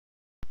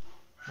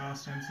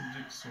Class 10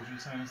 subject Social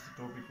Science.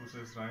 The topic was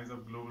Rise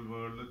of Global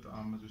World. The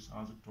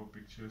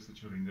topic is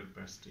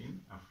Rinderpest in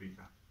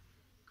Africa.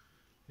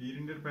 The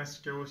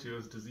Rinderpest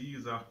was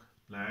disease of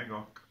plague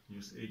of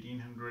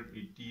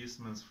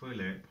 1880 months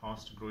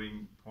fast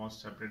growing,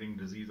 fast spreading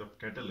disease of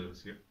cattle.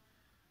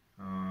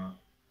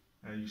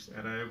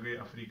 Arrived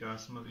Africa,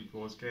 it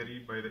was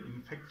carried by the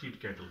infected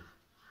cattle.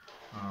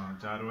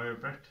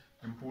 Charway pet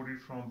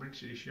imported from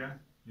British Asia.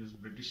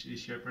 British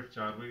Asia pet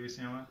charway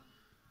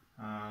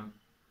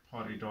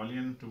for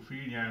Italian to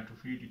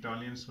feed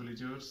Italian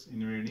soldiers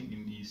invading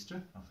in East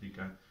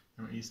Africa.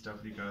 East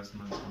Africa is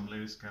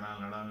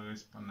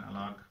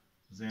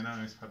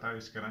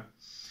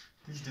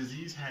this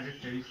disease had a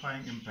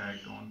terrifying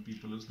impact on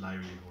people's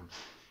livelihood.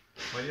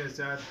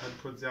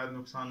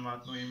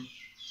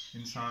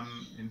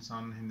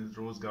 इंसान हिंद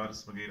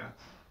रोजगार्स वगैरह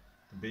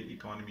तो बे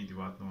economy दी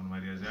बात known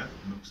वारिया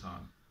ज़्यादा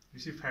नुकसान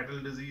इसी fatal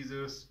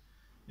diseases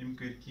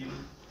इनके किल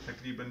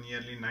तकरीबन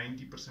nearly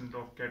 90%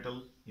 of cattle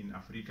in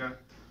Africa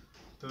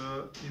तो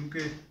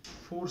इनके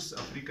force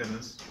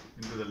Africans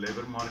into the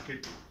labour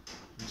market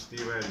which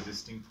they were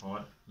resisting for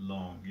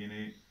long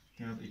यानी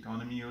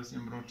इकोनॉमी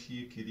इम्ब्रो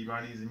ठीक खेती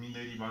बाड़ी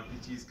ज़मींदारी बाकी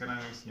चीज़ करा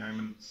या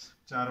इमन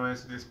चारवाई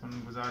से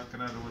पन गुजार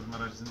करा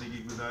रोज़मर्रा ज़िंदगी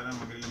गुजारा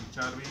मगर इन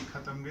चारवाई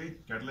ख़त्म गई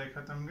कैटल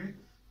ख़त्म गई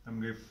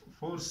तम गई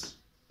force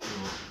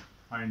to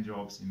find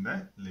jobs in the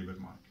labor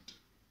market.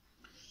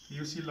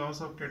 You see loss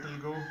of cattle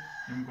go,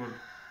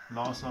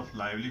 loss of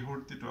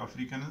livelihood to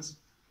Africans.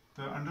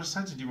 So under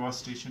such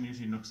devastation, you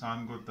see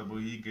नुकसान go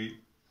तबाही गई,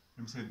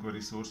 इनसे go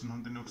resource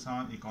होंगे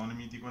नुकसान,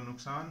 economy ती को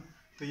नुकसान.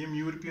 तो ये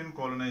European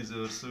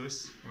colonizers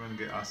इवन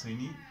गए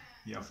आसानी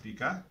ये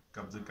अफ्रीका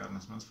कब्ज़ा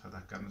करनस मंस फतह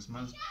करनस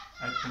मंस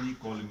अतनी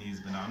colonies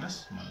बनानस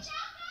Munch.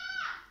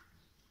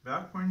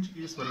 Back point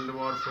is World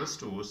War First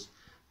was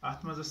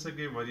आत्मा जैसे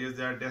गए वारियर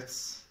ज़्यादा deaths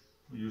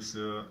use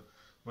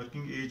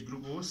working age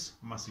group was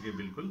मस्से गए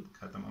बिल्कुल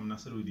ख़त्म हम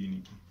नसर हुई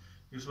दीनी की.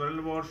 Use World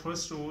War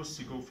First was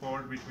go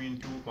fought between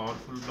two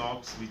powerful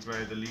blocks which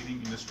were the leading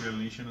industrial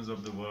nations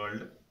of the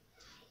world.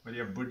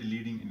 Very good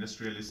leading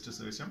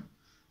industrialists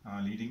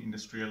leading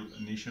industrial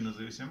nations.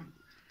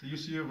 तो you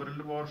see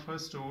World War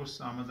First was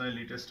आमज़ाई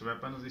latest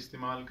weapons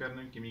इस्तेमाल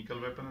करना, chemical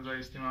weapons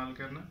इस्तेमाल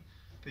करना.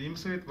 तो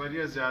इनसे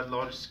warrior ज़्यादा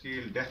large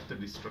scale death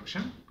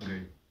destruction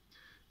गई.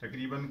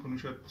 तकरीबन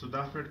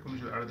 1914 पे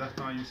 1918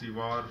 तक you see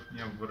war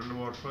या World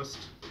War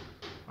First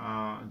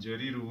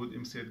जारी रूद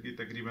इनसे गई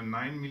तकरीबन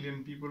 9 million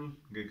people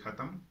गए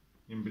ख़त्म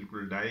इम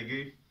बिल्कुल die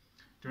गए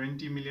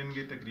 20 million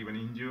गए तकरीबन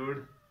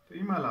injured. तो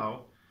इम अलावा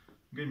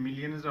गए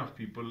millions of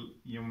people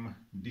इम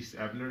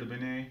disabled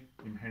बने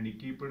इम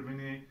handicapped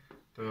बने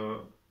तो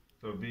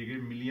बेगे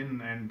million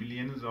and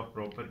billions of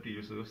property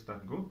उस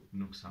तक गो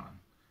नुकसान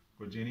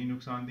को जेनी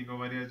नुकसान थी को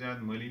वारिया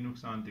ज़्यादा माली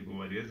नुकसान थी को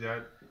वारिया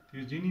ज़्यादा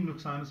तो जेनी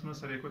नुकसान इसमें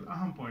सारे कुछ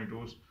अहम पॉइंट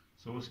ओस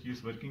सो उसकी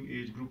उस वर्किंग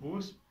एज ग्रुप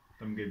ओस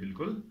तम गए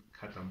बिल्कुल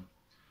ख़त्म.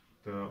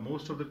 तो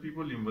मोस्ट ऑफ द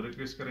पीपल इम वर्क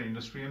इस करें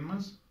इंडस्ट्री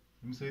मज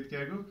इम सहित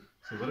क्या गो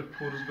सो वर्क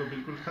फोर्स गो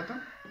बिल्कुल ख़त्म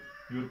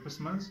यूरोपस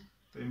मज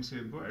तो इम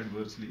सहित गो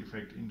एडवर्सली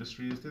इफेक्ट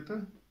इंडस्ट्रीज ते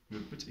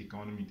यूरोपच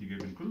इकोनॉमी थी गई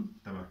बिल्कुल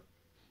तबाह.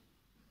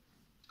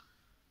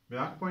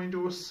 Back point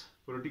was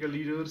political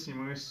leaders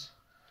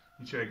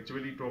which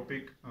actually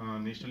topic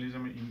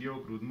nationalism in India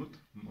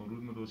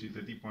rudmut was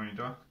 30 point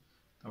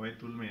tawai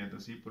tul mein yata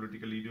see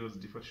political leaders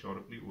differ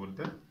sharply over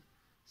the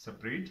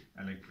separate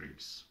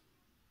electorates.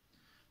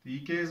 The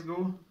case go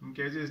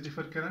cases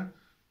differ kara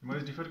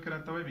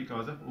tawai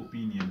because of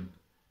opinion.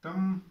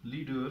 Tam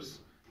leaders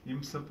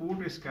im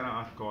support is kara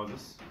of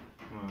causes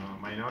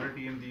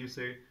minority in the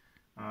say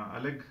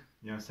alag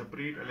या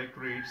separate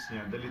electorates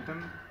या दलितन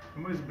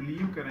हम इस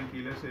believe करें कि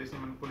इलासे ऐसे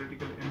मन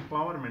political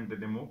empowerment दे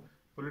देमो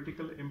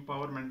political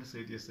empowerment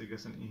से जैसे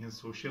गसन इन्हें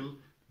social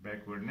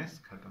backwardness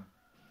खाता.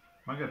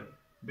 मगर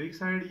बैक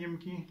साइड यम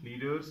की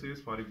leaders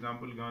is for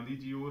example Gandhi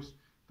ji उस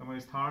तम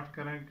इस thought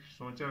करें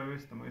सोचा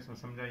उस तम इस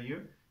समझाइए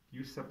कि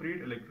you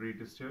separate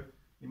electorates च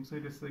इम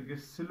से जैसे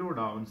गस slow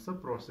down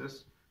सब process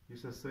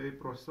जैसे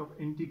process of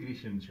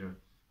integration च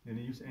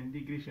यानी use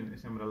integration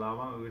ऐसे हम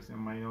रलावा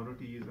ऐसे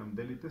minorities हम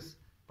दलितस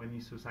पनी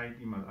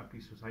सोसाइटी में अकी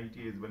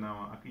सोसाइटी इस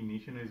बनावा अकी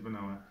नेशन इस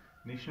बनावा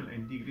नेशनल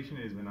इंटीग्रेशन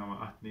इस बनावा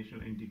आत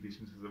नेशनल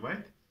इंटीग्रेशन से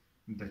जवायत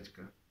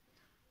दचका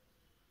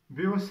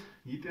बेवस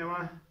ये तेमा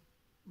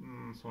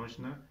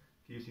सोचना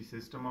कि इसी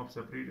सिस्टम ऑफ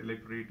सेपरेट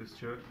इलेक्टोरेट्स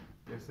छ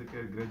ऐसे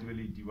कर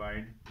ग्रेजुअली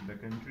डिवाइड द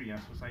कंट्री या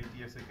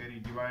सोसाइटी ऐसे करी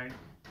डिवाइड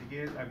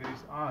because अगर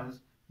इस आज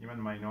even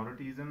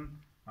minorities in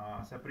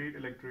separate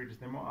electorates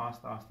देमो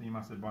आस्ता आस्ता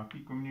इमा से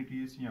बाकी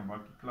कम्युनिटीज या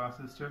बाकी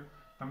क्लासेस छ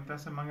तम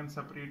तसे मंगन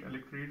सेपरेट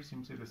इलेक्टोरेट्स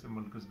इम से जैसे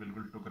मुल्क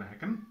बिल्कुल टुकरा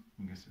हेकन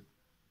गसित.